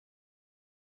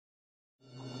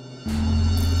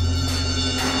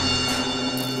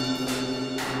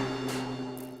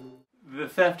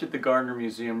theft at the Gardner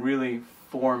Museum really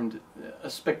formed a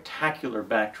spectacular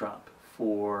backdrop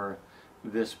for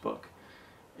this book.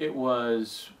 It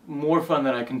was more fun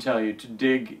than I can tell you to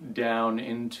dig down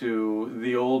into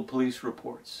the old police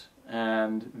reports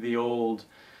and the old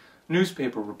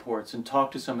newspaper reports and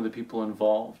talk to some of the people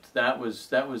involved. That was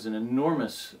an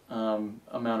enormous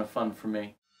amount of fun for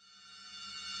me.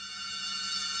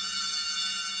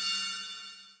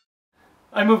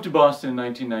 I moved to Boston in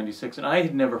 1996, and I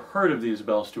had never heard of the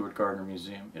Isabella Stewart Gardner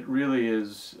Museum. It really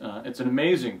is, it's an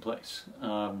amazing place.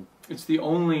 It's the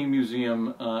only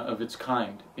museum of its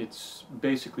kind. It's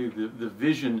basically the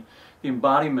vision, the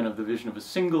embodiment of the vision of a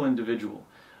single individual.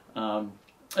 And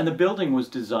the building was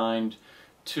designed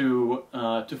to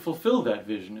fulfill that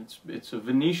vision. It's a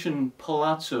Venetian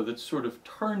palazzo that's sort of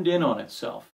turned in on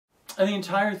itself. And the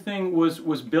entire thing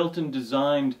was built and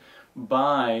designed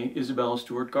by Isabella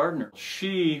Stewart Gardner.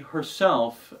 She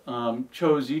herself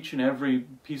chose each and every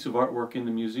piece of artwork in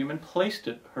the museum and placed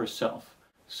it herself.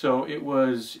 So it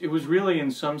was really,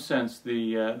 in some sense,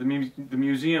 the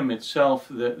museum itself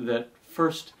that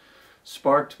first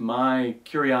sparked my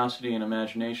curiosity and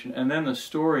imagination, and then the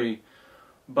story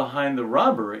behind the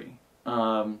robbery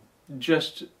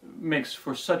just makes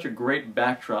for such a great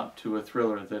backdrop to a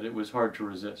thriller that it was hard to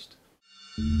resist.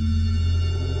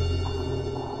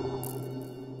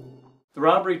 The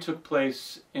robbery took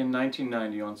place in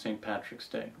 1990 on St. Patrick's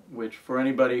Day, which for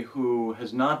anybody who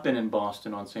has not been in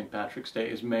Boston on St. Patrick's Day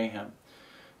is mayhem.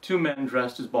 Two men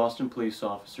dressed as Boston police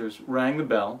officers rang the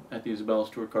bell at the Isabella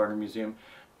Stewart Gardner Museum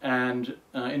and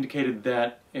indicated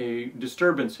that a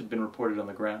disturbance had been reported on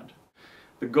the ground.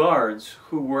 The guards,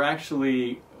 who were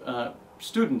actually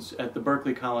students at the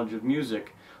Berklee College of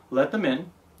Music, let them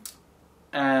in,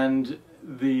 and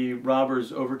the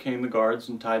robbers overcame the guards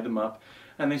and tied them up,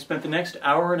 and they spent the next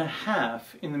hour and a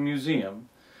half in the museum.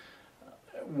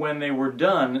 When they were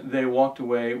done, they walked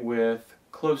away with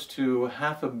close to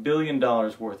 $500 million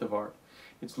worth of art.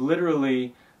 It's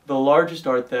literally the largest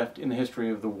art theft in the history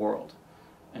of the world,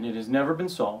 and it has never been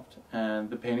solved,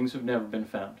 and the paintings have never been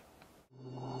found.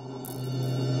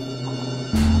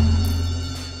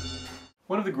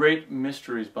 One of the great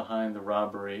mysteries behind the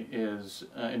robbery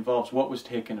involves what was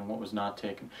taken and what was not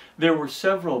taken. There were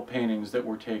several paintings that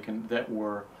were taken that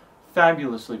were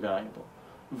fabulously valuable.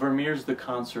 Vermeer's The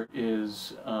Concert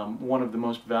is one of the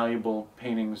most valuable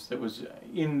paintings that was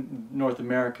in North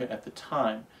America at the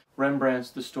time.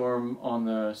 Rembrandt's The Storm on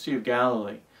the Sea of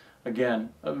Galilee,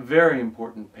 again, a very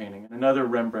important painting, and another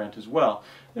Rembrandt as well.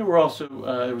 There were also,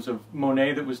 there was a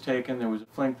Monet that was taken, there was a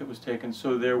Klimt that was taken,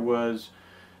 so there was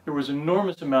an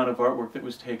enormous amount of artwork that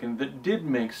was taken that did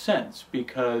make sense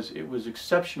because it was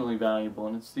exceptionally valuable,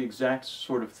 and it's the exact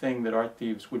sort of thing that art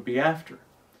thieves would be after.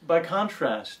 By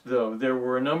contrast, though, there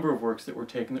were a number of works that were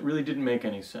taken that really didn't make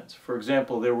any sense. For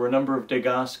example, there were a number of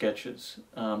Degas sketches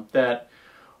that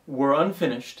were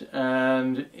unfinished,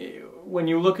 and when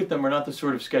you look at them, are not the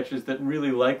sort of sketches that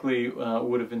really likely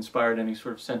would have inspired any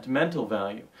sort of sentimental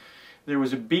value. There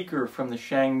was a beaker from the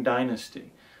Shang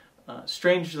dynasty.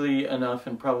 Strangely enough,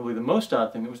 and probably the most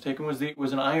odd thing that was taken was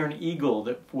an iron eagle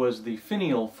that was the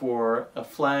finial for a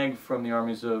flag from the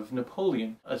armies of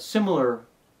Napoleon. A similar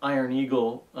iron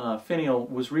eagle finial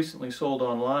was recently sold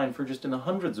online for just in the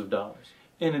hundreds of dollars.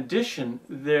 In addition,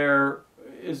 there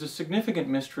is a significant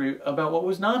mystery about what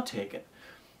was not taken.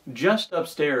 Just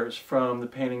upstairs from the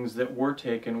paintings that were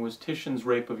taken was Titian's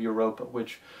Rape of Europa,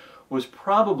 which was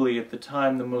probably at the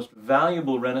time the most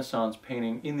valuable Renaissance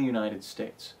painting in the United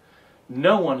States.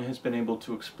 No one has been able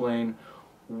to explain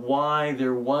why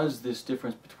there was this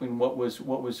difference between what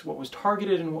was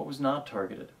targeted and what was not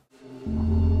targeted.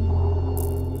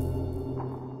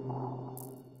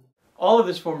 All of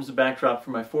this forms the backdrop for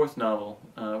my fourth novel,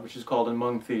 which is called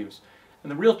Among Thieves. And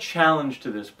the real challenge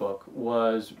to this book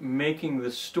was making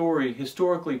the story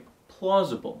historically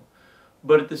plausible,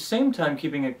 but at the same time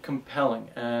keeping it compelling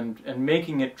and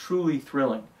making it truly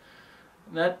thrilling.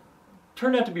 That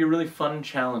turned out to be a really fun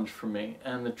challenge for me,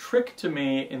 and the trick to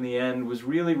me in the end was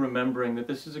really remembering that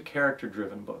this is a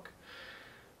character-driven book.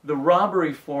 The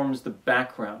robbery forms the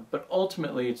background, but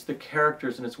ultimately it's the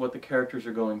characters and it's what the characters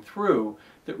are going through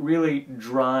that really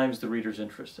drives the reader's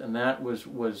interest, and that was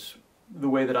the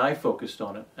way that I focused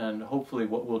on it, and hopefully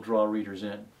what will draw readers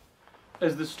in.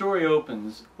 As the story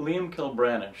opens, Liam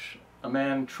Kilbranish, a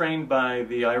man trained by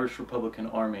the Irish Republican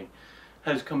Army,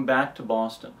 has come back to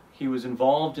Boston. He was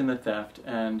involved in the theft,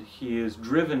 and he is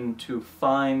driven to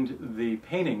find the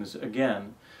paintings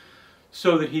again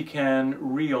so that he can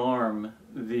rearm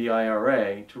the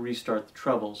IRA to restart the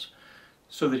Troubles,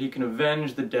 so that he can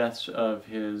avenge the deaths of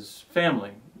his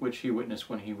family, which he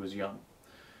witnessed when he was young.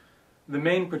 The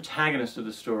main protagonist of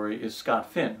the story is Scott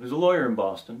Finn, who's a lawyer in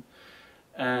Boston,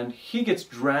 and he gets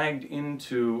dragged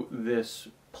into this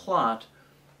plot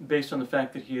based on the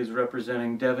fact that he is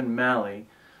representing Devin Malley,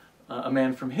 a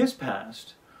man from his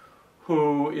past,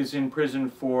 who is in prison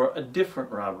for a different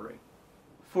robbery.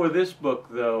 For this book,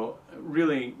 though,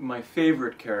 really my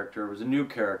favorite character was a new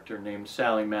character named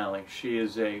Sally Malley. She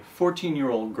is a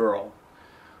 14-year-old girl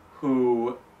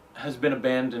who has been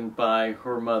abandoned by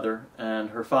her mother,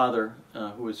 and her father,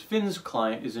 who is Finn's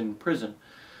client, is in prison.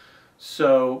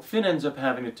 So Finn ends up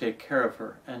having to take care of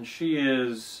her, and she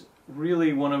is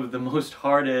really one of the most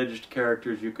hard-edged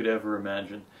characters you could ever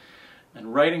imagine.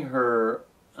 And writing her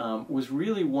was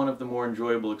really one of the more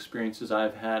enjoyable experiences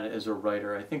I've had as a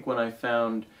writer. I think when I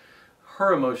found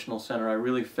her emotional center, I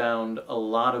really found a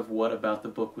lot of what about the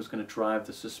book was going to drive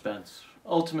the suspense.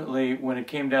 Ultimately, when it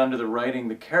came down to the writing,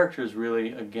 the characters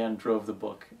really, again, drove the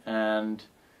book. And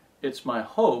it's my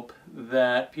hope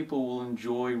that people will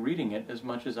enjoy reading it as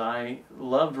much as I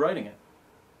loved writing it.